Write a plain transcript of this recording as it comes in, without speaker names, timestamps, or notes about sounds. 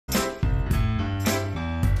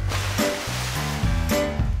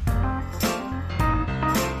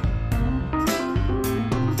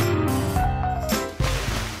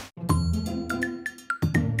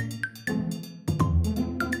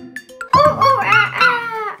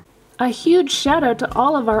A huge shout out to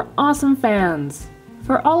all of our awesome fans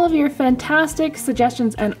for all of your fantastic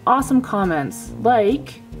suggestions and awesome comments,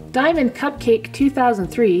 like Diamond Cupcake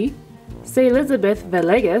 2003, Say Elizabeth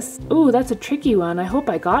Villegas, ooh, that's a tricky one, I hope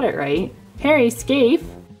I got it right, Harry Scaife,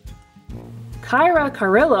 Kyra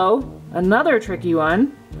Carrillo, another tricky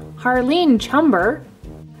one, Harleen Chumber,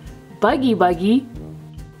 Buggy,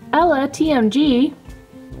 Ella TMG,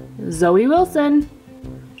 Zoe Wilson,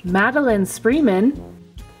 Madeline Spreeman,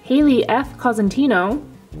 Haley F. Cosentino,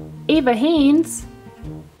 Ava Haynes,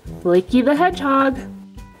 Flaky the Hedgehog,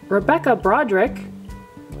 Rebecca Broderick,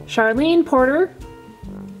 Charlene Porter,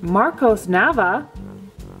 Marcos Nava,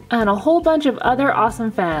 and a whole bunch of other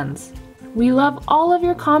awesome fans. We love all of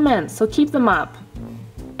your comments, so keep them up.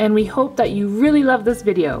 And we hope that you really love this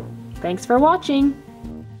video. Thanks for watching!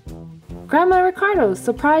 Grandma Ricardo's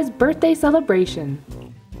surprise birthday celebration.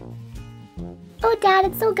 Oh, Dad,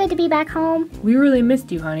 it's so good to be back home. We really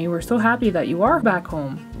missed you, honey. We're so happy that you are back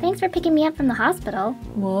home. Thanks for picking me up from the hospital.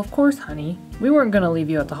 Well, of course, honey. We weren't gonna leave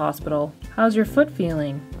you at the hospital. How's your foot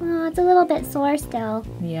feeling? Oh, it's a little bit sore still.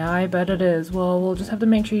 Yeah, I bet it is. Well, we'll just have to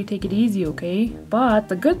make sure you take it easy, okay? But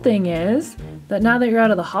the good thing is that now that you're out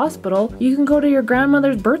of the hospital, you can go to your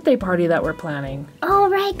grandmother's birthday party that we're planning. Oh,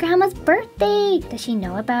 right, Grandma's birthday. Does she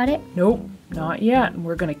know about it? Nope, not yet.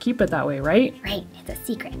 We're gonna keep it that way, right? Right, it's a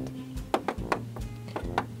secret.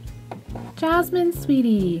 Jasmine,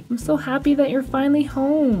 sweetie, I'm so happy that you're finally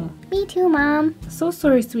home. Me too, Mom. So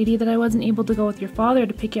sorry, sweetie, that I wasn't able to go with your father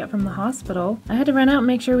to pick you up from the hospital. I had to run out and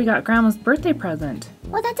make sure we got Grandma's birthday present.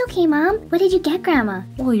 Oh, that's okay, Mom. What did you get, Grandma?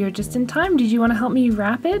 Well, you're just in time. Did you want to help me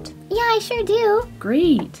wrap it? Yeah, I sure do.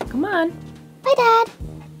 Great. Come on. Bye, Dad.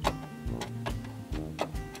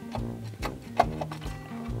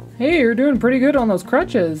 Hey, you're doing pretty good on those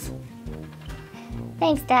crutches.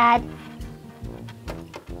 Thanks, Dad.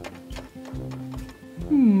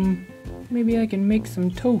 Maybe I can make some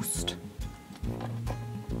toast.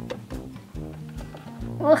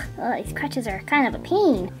 Oh, these crutches are kind of a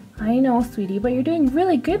pain. I know, sweetie, but you're doing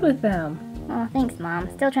really good with them. Oh, thanks, Mom.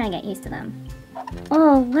 Still trying to get used to them.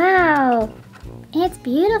 Oh, wow. It's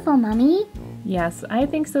beautiful, Mommy. Yes, I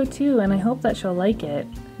think so too, and I hope that she'll like it.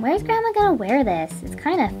 Where's Grandma gonna wear this? It's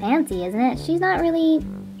kind of fancy, isn't it? She's not really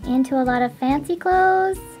into a lot of fancy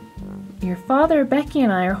clothes. Your father, Becky,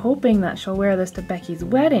 and I are hoping that she'll wear this to Becky's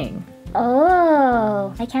wedding.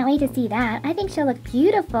 Oh, I can't wait to see that. I think she'll look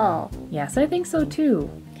beautiful. Yes, I think so too.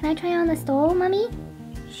 Can I try on the stole, Mommy?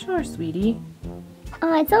 Sure, sweetie.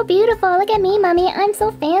 Oh, it's so beautiful. Look at me, Mommy. I'm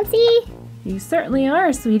so fancy. You certainly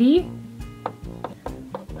are, sweetie.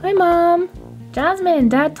 Hi, Mom. Jasmine,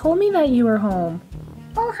 Dad told me that you were home.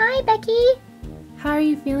 Oh, hi, Becky. How are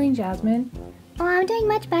you feeling, Jasmine? Oh, I'm doing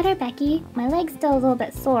much better, Becky. My leg's still a little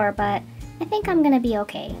bit sore, but I think I'm gonna be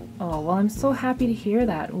okay. Oh, well, I'm so happy to hear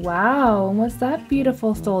that. Wow, and what's that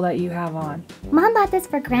beautiful stole that you have on? Mom bought this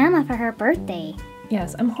for Grandma for her birthday.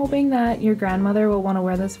 Yes, I'm hoping that your grandmother will want to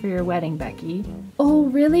wear this for your wedding, Becky. Oh,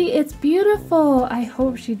 really? It's beautiful! I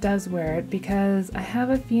hope she does wear it because I have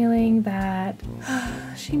a feeling that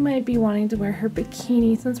she might be wanting to wear her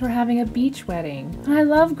bikini since we're having a beach wedding. I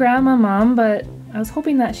love Grandma, Mom, but I was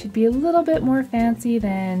hoping that she'd be a little bit more fancy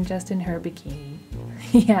than just in her bikini.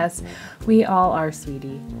 Yes, we all are,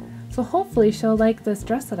 sweetie. So hopefully she'll like this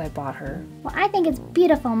dress that I bought her. Well, I think it's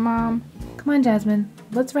beautiful, Mom. Come on, Jasmine.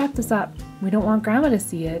 Let's wrap this up. We don't want Grandma to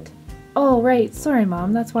see it. Oh, right. Sorry,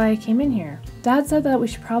 Mom. That's why I came in here. Dad said that we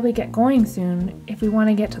should probably get going soon if we want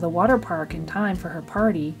to get to the water park in time for her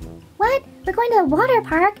party. What? We're going to the water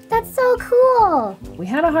park? That's so cool! We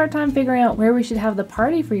had a hard time figuring out where we should have the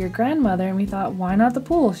party for your grandmother, and we thought, why not the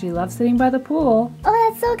pool? She loves sitting by the pool. Oh,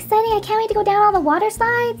 that's so exciting. I can't wait to go down all the water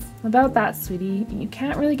slides. About that, sweetie, you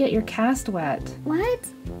can't really get your cast wet. What?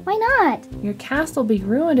 Why not? Your cast will be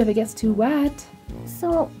ruined if it gets too wet.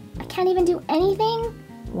 So, I can't even do anything?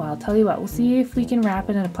 Well, I'll tell you what, we'll see if we can wrap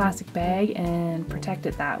it in a plastic bag and protect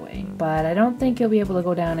it that way. But I don't think you'll be able to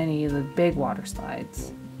go down any of the big water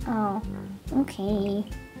slides. Oh, okay.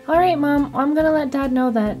 Alright, Mom, I'm gonna let Dad know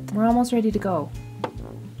that we're almost ready to go.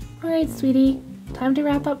 Alright, sweetie, time to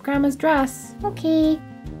wrap up Grandma's dress. Okay.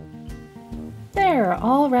 There,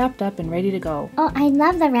 all wrapped up and ready to go. Oh, I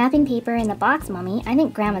love the wrapping paper in the box, Mommy. I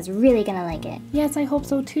think Grandma's really gonna like it. Yes, I hope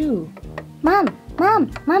so too. Mom,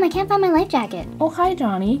 I can't find my life jacket. Oh, hi,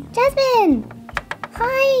 Johnny. Jasmine!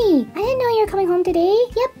 Hi! I didn't know you were coming home today.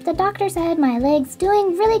 Yep, the doctor said my leg's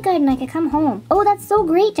doing really good and I could come home. Oh, that's so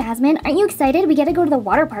great, Jasmine. Aren't you excited? We get to go to the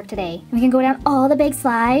water park today. We can go down all the big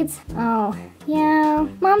slides. Oh, Yeah,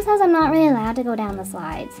 Mom says I'm not really allowed to go down the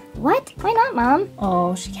slides. What? Why not, Mom?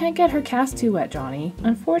 Oh, she can't get her cast too wet, Johnny.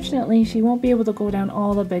 Unfortunately, she won't be able to go down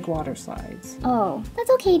all the big water slides. Oh,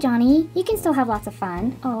 that's okay, Johnny. You can still have lots of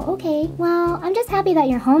fun. Oh, okay. Well, I'm just happy that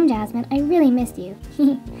you're home, Jasmine. I really missed you.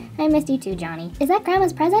 I missed you too, Johnny. Is that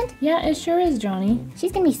Grandma's present? Yeah, it sure is, Johnny.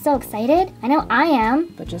 She's gonna be so excited. I know I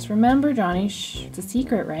am. But just remember, Johnny, shh, it's a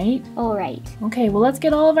secret, right? All right. Okay, well, let's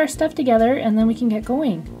get all of our stuff together and then we can get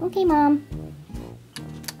going. Okay, Mom.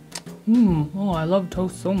 Oh, I love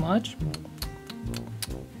toast so much.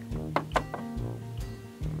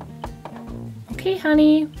 Okay,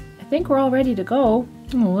 honey, I think we're all ready to go.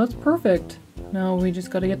 Oh, that's perfect. Now we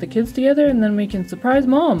just gotta get the kids together and then we can surprise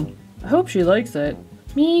Mom. I hope she likes it.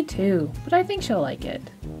 Me too, but I think she'll like it.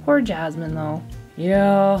 Poor Jasmine, though.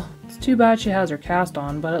 Yeah, it's too bad she has her cast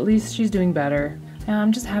on, but at least she's doing better. And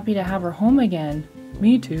I'm just happy to have her home again.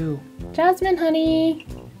 Me too. Jasmine, honey.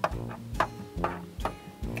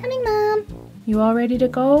 Coming, Mom. You all ready to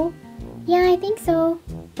go? Yeah, I think so.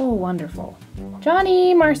 Oh, wonderful.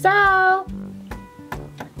 Johnny, Marcel!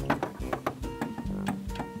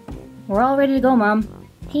 We're all ready to go, Mom.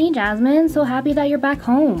 Hey, Jasmine, so happy that you're back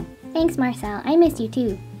home. Thanks, Marcel. I missed you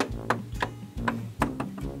too.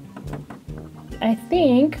 I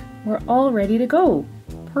think we're all ready to go.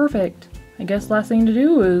 Perfect. I guess last thing to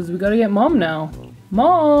do is we gotta get Mom now.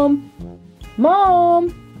 Mom!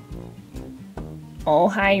 Mom! Oh,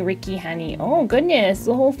 hi, Ricky, honey. Oh, goodness,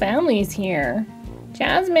 the whole family's here.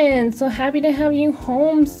 Jasmine, so happy to have you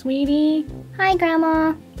home, sweetie. Hi,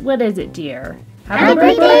 Grandma. What is it, dear? Happy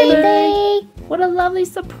birthday! What a lovely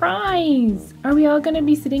surprise! Are we all gonna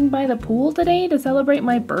be sitting by the pool today to celebrate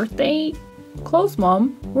my birthday? Close,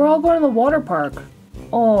 Mom. We're all going to the water park.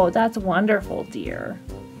 Oh, that's wonderful, dear.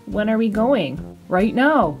 When are we going? Right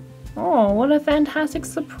now. Oh, what a fantastic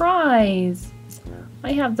surprise.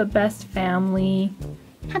 I have the best family.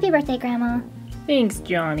 Happy birthday, Grandma. Thanks,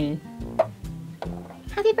 Johnny.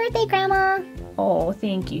 Happy birthday, Grandma. Oh,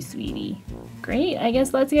 thank you, sweetie. Great, I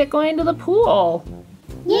guess let's get going to the pool.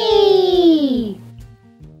 Yay!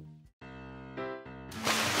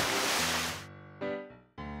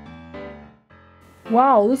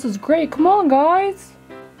 Wow, this is great. Come on, guys.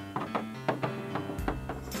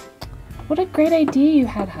 What a great idea you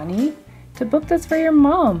had, honey, to book this for your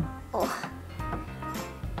mom.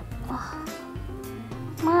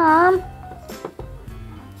 Mom,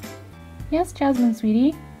 Yes, Jasmine,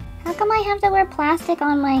 sweetie. how come I have to wear plastic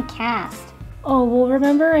on my cast? Oh, well,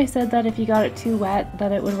 remember I said that if you got it too wet,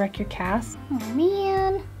 that it would wreck your cast? Oh,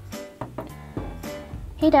 man.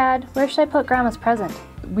 Hey, Dad, where should I put Grandma's present?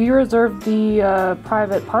 We reserved the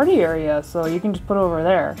private party area, so you can just put it over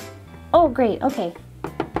there. Oh, great, okay.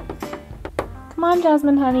 Come on,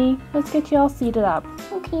 Jasmine, honey. Let's get you all seated up.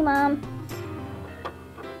 Okay, Mom.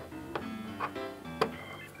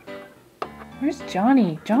 Where's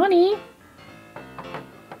Johnny? Johnny?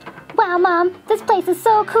 Wow, Mom, this place is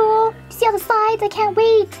so cool. You see all the slides? I can't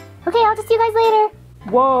wait. Okay, I'll just see you guys later.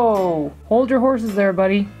 Whoa! Hold your horses there,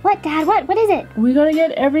 buddy. What, Dad? What? What is it? We gotta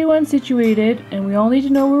get everyone situated, and we all need to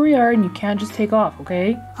know where we are, and you can't just take off,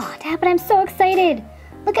 okay? Oh, Dad, but I'm so excited.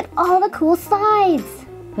 Look at all the cool slides.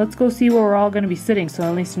 Let's go see where we're all gonna be sitting, so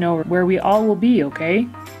at least you know where we all will be, okay?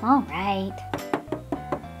 All right.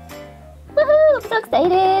 Woohoo! I'm so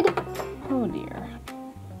excited. Oh dear.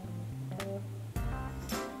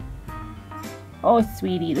 Oh,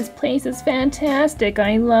 sweetie, this place is fantastic.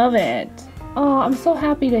 I love it. Oh, I'm so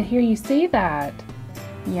happy to hear you say that.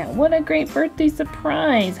 Yeah, what a great birthday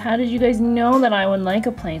surprise. How did you guys know that I would like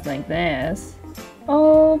a place like this?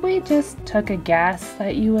 Oh, we just took a guess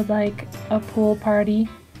that you would like a pool party.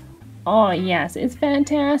 Oh, yes, it's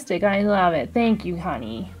fantastic. I love it. Thank you,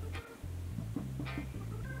 honey.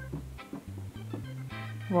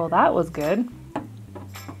 Well, that was good.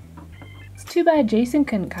 It's too bad Jason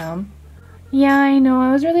couldn't come. Yeah, I know.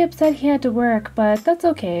 I was really upset he had to work, but that's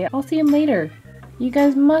okay. I'll see him later. You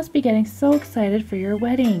guys must be getting so excited for your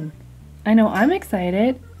wedding. I know I'm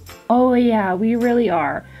excited. Oh yeah, we really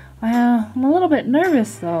are. I'm a little bit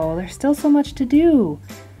nervous though. There's still so much to do.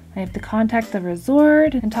 I have to contact the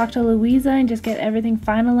resort and talk to Louisa and just get everything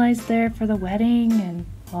finalized there for the wedding. And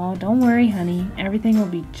oh, don't worry, honey. Everything will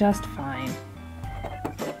be just fine.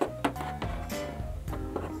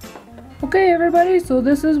 Okay, everybody, so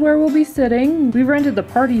this is where we'll be sitting. We rented the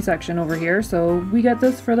party section over here, so we got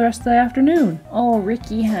this for the rest of the afternoon. Oh,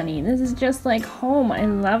 Ricky, honey, this is just like home. I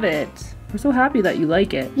love it. We're so happy that you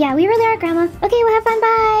like it. Yeah, we really are, Grandma. Okay, we'll have fun.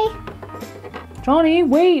 Bye. Johnny,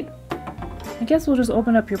 wait. I guess we'll just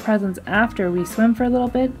open up your presents after we swim for a little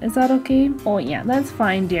bit. Is that okay? Oh, yeah, that's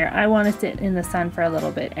fine, dear. I want to sit in the sun for a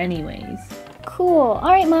little bit anyways. Cool.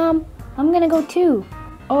 All right, Mom. I'm gonna go too.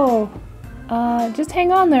 Oh, just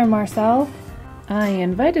hang on there, Marcel. I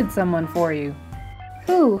invited someone for you.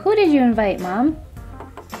 Who? Who did you invite, Mom?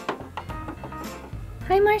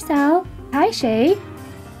 Hi, Marcel. Hi, Shay.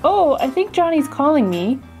 Oh, I think Johnny's calling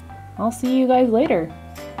me. I'll see you guys later.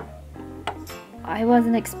 I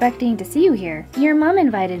wasn't expecting to see you here. Your mom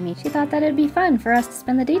invited me. She thought that it'd be fun for us to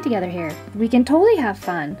spend the day together here. We can totally have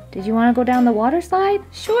fun. Did you want to go down the water slide?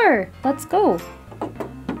 Sure, let's go.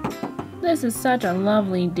 This is such a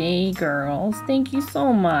lovely day, girls. Thank you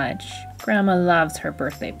so much. Grandma loves her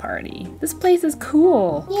birthday party. This place is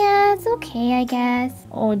cool. Yeah, it's okay, I guess.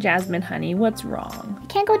 Oh, Jasmine, honey, what's wrong? I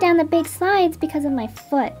can't go down the big slides because of my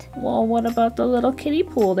foot. Well, what about the little kiddie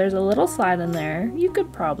pool? There's a little slide in there. You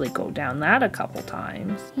could probably go down that a couple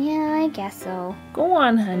times. Yeah, I guess so. Go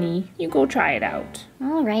on, honey. You go try it out.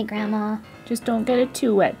 All right, Grandma. Just don't get it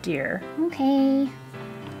too wet, dear. Okay.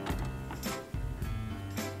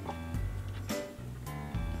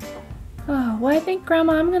 Oh, well, I think,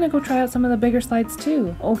 Grandma, I'm gonna go try out some of the bigger slides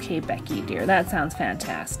too. Okay, Becky, dear, that sounds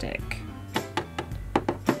fantastic.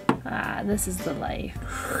 Ah, this is the life.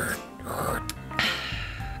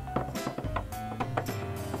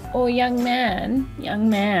 Oh, young man. Yeah?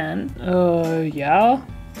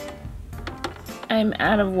 I'm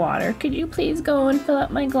out of water. Could you please go and fill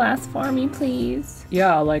up my glass for me, please?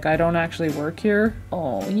 Yeah, like I don't actually work here.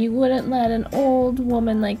 Oh, you wouldn't let an old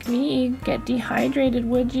woman like me get dehydrated,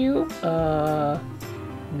 would you?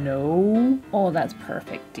 No. Oh, that's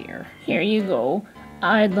perfect, dear. Here you go.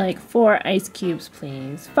 I'd like 4 ice cubes,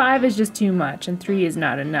 please. 5 is just too much, and 3 is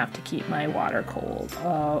not enough to keep my water cold.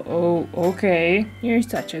 Oh, okay. You're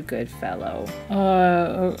such a good fellow.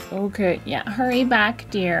 Okay. Yeah, hurry back,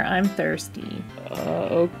 dear. I'm thirsty.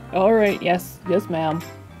 All right. Yes, ma'am.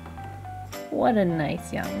 What a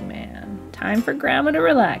nice young man. Time for Grandma to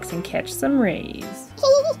relax and catch some rays.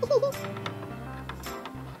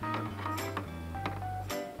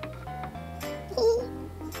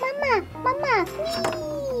 Mama,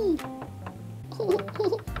 wee!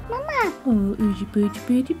 Mama! Oh, oogie boogie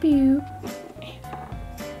boogie boo.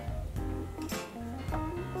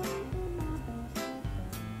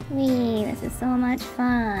 Wee, this is so much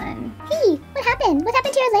fun. Hey, what happened? What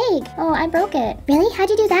happened to your leg? Oh, I broke it. Really? How'd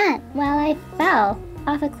you do that? Well, I fell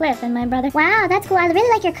off a cliff and my brother... Wow, that's cool. I really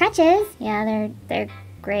like your crutches. Yeah, they're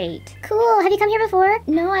great. Cool. Have you come here before?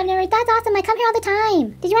 No, I've never. That's awesome. I come here all the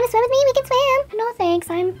time. Did you want to swim with me? We can swim. No, thanks.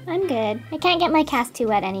 I'm good. I can't get my cast too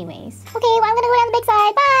wet anyways. Okay, well, I'm gonna go down the big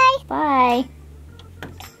side. Bye. Bye.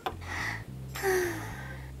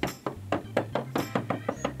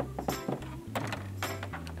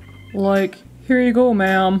 Like, here you go,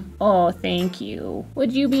 ma'am. Oh, thank you.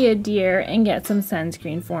 Would you be a dear and get some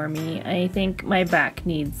sunscreen for me? I think my back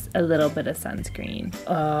needs a little bit of sunscreen.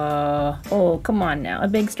 Oh, come on now. A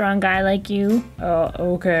big, strong guy like you?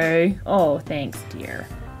 Okay. Oh, thanks, dear.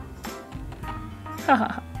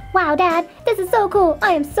 Haha. Wow, Dad, this is so cool.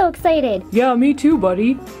 I am so excited. Yeah, me too,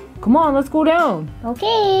 buddy. Come on, let's go down.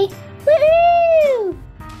 Okay. Woohoo!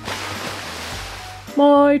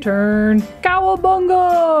 My turn.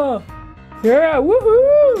 Cowabunga! Yeah,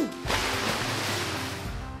 woohoo!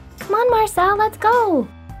 Come on, Marcel, let's go.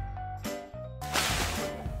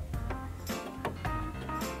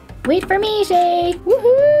 Wait for me, Shay.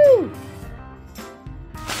 Woohoo!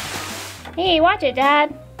 Hey, watch it,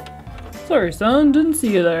 Dad. Sorry, son, didn't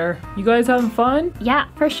see you there. You guys having fun? Yeah,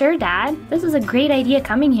 for sure, Dad. This was a great idea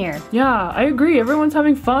coming here. Yeah, I agree. Everyone's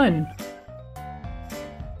having fun.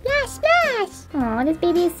 Splash, splash! Aw, this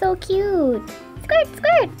baby is so cute. Squirt,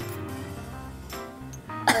 squirt!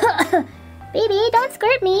 Baby, don't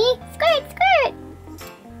squirt me! Squirt, squirt!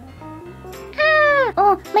 Ah!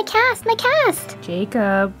 Oh, my cast!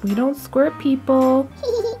 Jacob, we don't squirt people.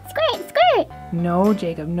 Squirt, squirt! No,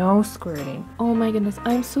 Jacob, no squirting. Oh my goodness,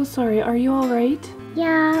 I'm so sorry. Are you alright?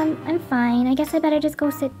 Yeah, I'm fine. I guess I better just go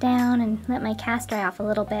sit down and let my cast dry off a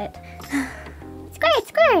little bit. Squirt,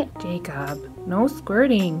 squirt! Jacob, no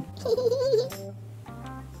squirting.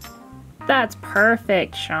 That's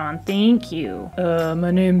perfect, Sean. Thank you.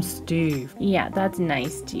 My name's Steve. Yeah, that's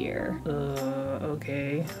nice, dear.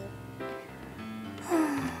 Okay.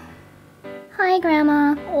 Hi,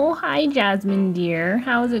 Grandma. Oh, hi, Jasmine, dear.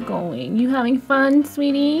 How's it going? You having fun,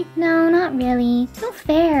 sweetie? No, not really. No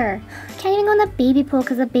fair. I can't even go in the baby pool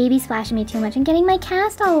because the baby's splashing me too much and getting my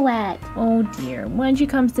cast all wet. Oh, dear. Why don't you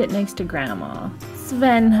come sit next to Grandma?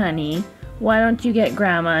 Sven, honey, why don't you get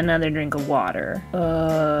Grandma another drink of water?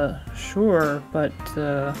 Sure, but,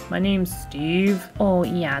 my name's Steve. Oh,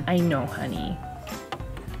 yeah, I know, honey.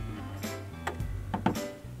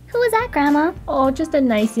 Who was that, Grandma? Oh, just a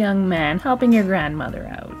nice young man helping your grandmother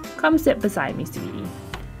out. Come sit beside me, sweetie.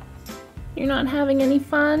 You're not having any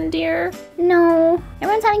fun, dear? No,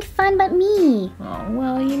 everyone's having fun but me. Oh,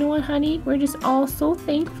 well, you know what, honey? We're just all so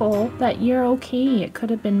thankful that you're okay. It could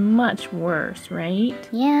have been much worse, right?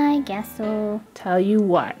 Yeah, I guess so. Tell you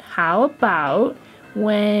what, how about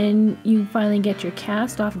when you finally get your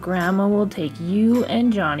cast off, Grandma will take you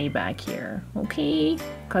and Johnny back here, okay?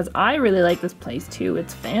 Because I really like this place too.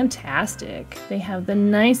 It's fantastic. They have the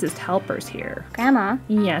nicest helpers here. Grandma?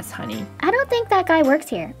 Yes, honey. I don't think that guy works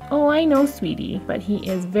here. Oh, I know, sweetie, but he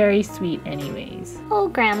is very sweet anyways. Oh,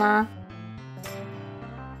 Grandma.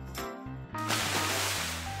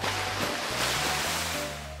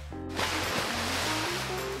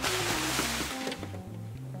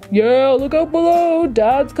 Yeah, look out below.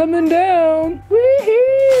 Dad's coming down.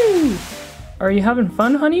 Woohoo! Are you having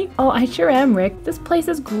fun, honey? Oh, I sure am, Rick. This place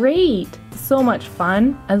is great. So much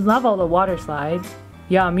fun. I love all the water slides.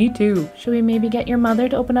 Yeah, me too. Should we maybe get your mother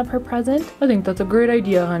to open up her present? I think that's a great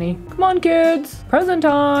idea, honey. Come on, kids. Present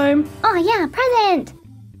time. Oh, yeah, present.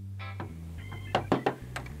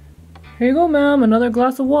 Here you go, ma'am. Another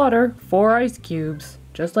glass of water. 4 ice cubes.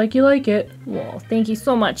 Just like you like it. Well, thank you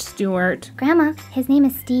so much, Stuart. Grandma, his name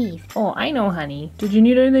is Steve. Oh, I know, honey. Did you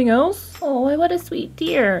need anything else? Oh, what a sweet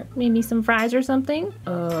dear. Maybe some fries or something?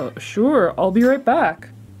 Sure. I'll be right back.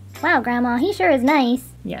 Wow, Grandma, he sure is nice.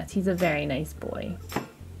 Yes, he's a very nice boy.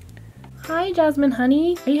 Hi, Jasmine,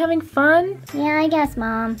 honey. Are you having fun? Yeah, I guess,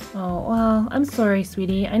 Mom. Oh, well, I'm sorry,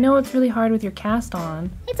 sweetie. I know it's really hard with your cast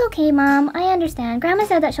on. It's okay, Mom. I understand. Grandma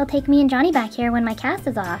said that she'll take me and Johnny back here when my cast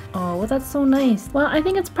is off. Oh, well, that's so nice. Well, I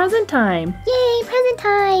think it's present time. Yay, present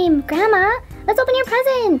time! Grandma, let's open your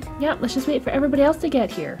present. Yep, let's just wait for everybody else to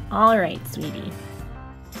get here. All right, sweetie.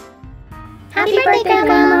 Happy birthday,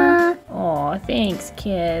 Grandma! Oh, thanks,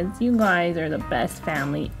 kids. You guys are the best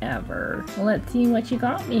family ever. Well, let's see what you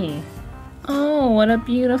got me. Oh, what a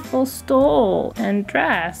beautiful stole and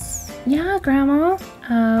dress. Yeah, Grandma.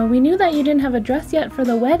 We knew that you didn't have a dress yet for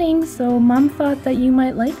the wedding, so Mom thought that you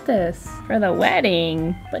might like this. For the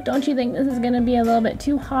wedding? But don't you think this is gonna be a little bit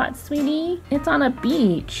too hot, sweetie? It's on a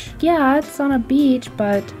beach. Yeah, it's on a beach,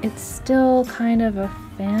 but it's still kind of a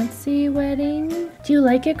fancy wedding. Do you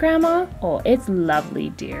like it, Grandma? Oh, it's lovely,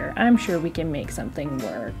 dear. I'm sure we can make something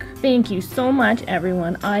work. Thank you so much,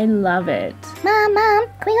 everyone. I love it. Mom,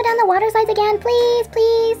 can we go down the water slides again, please,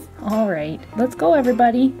 please? All right, let's go,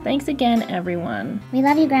 everybody. Thanks again, everyone. We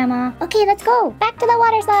love you, Grandma. Okay, let's go. Back to the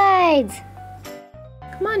water slides.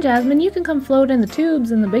 Come on, Jasmine. You can come float in the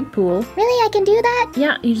tubes in the big pool. Really? I can do that?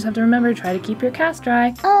 Yeah, you just have to remember to try to keep your cast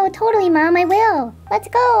dry. Oh, totally, Mom. I will. Let's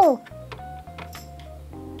go.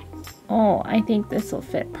 Oh, I think this will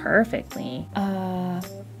fit perfectly.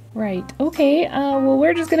 Right. Okay, well,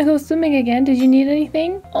 we're just gonna go swimming again. Did you need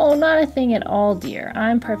anything? Oh, not a thing at all, dear.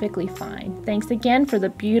 I'm perfectly fine. Thanks again for the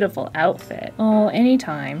beautiful outfit. Oh,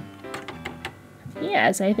 anytime.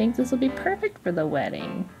 Yes, I think this will be perfect for the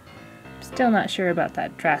wedding. Still not sure about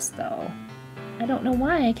that dress, though. I don't know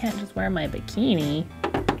why I can't just wear my bikini.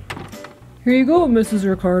 Here you go, Mrs.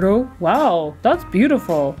 Ricardo. Wow, that's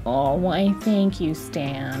beautiful. Oh, why, thank you,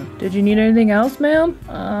 Stan. Did you need anything else, ma'am?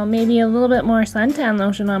 Maybe a little bit more suntan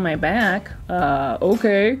lotion on my back.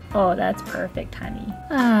 Okay. Oh, that's perfect, honey.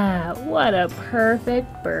 Ah, what a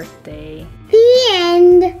perfect birthday. The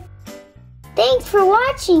end. Thanks for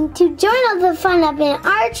watching. To join all the fun up in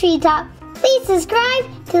our treetop, please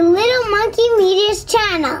subscribe to Little Monkey Media's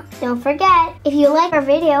channel. Don't forget, if you like our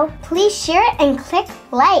video, please share it and click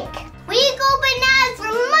like. We go bananas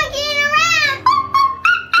for monkeying around!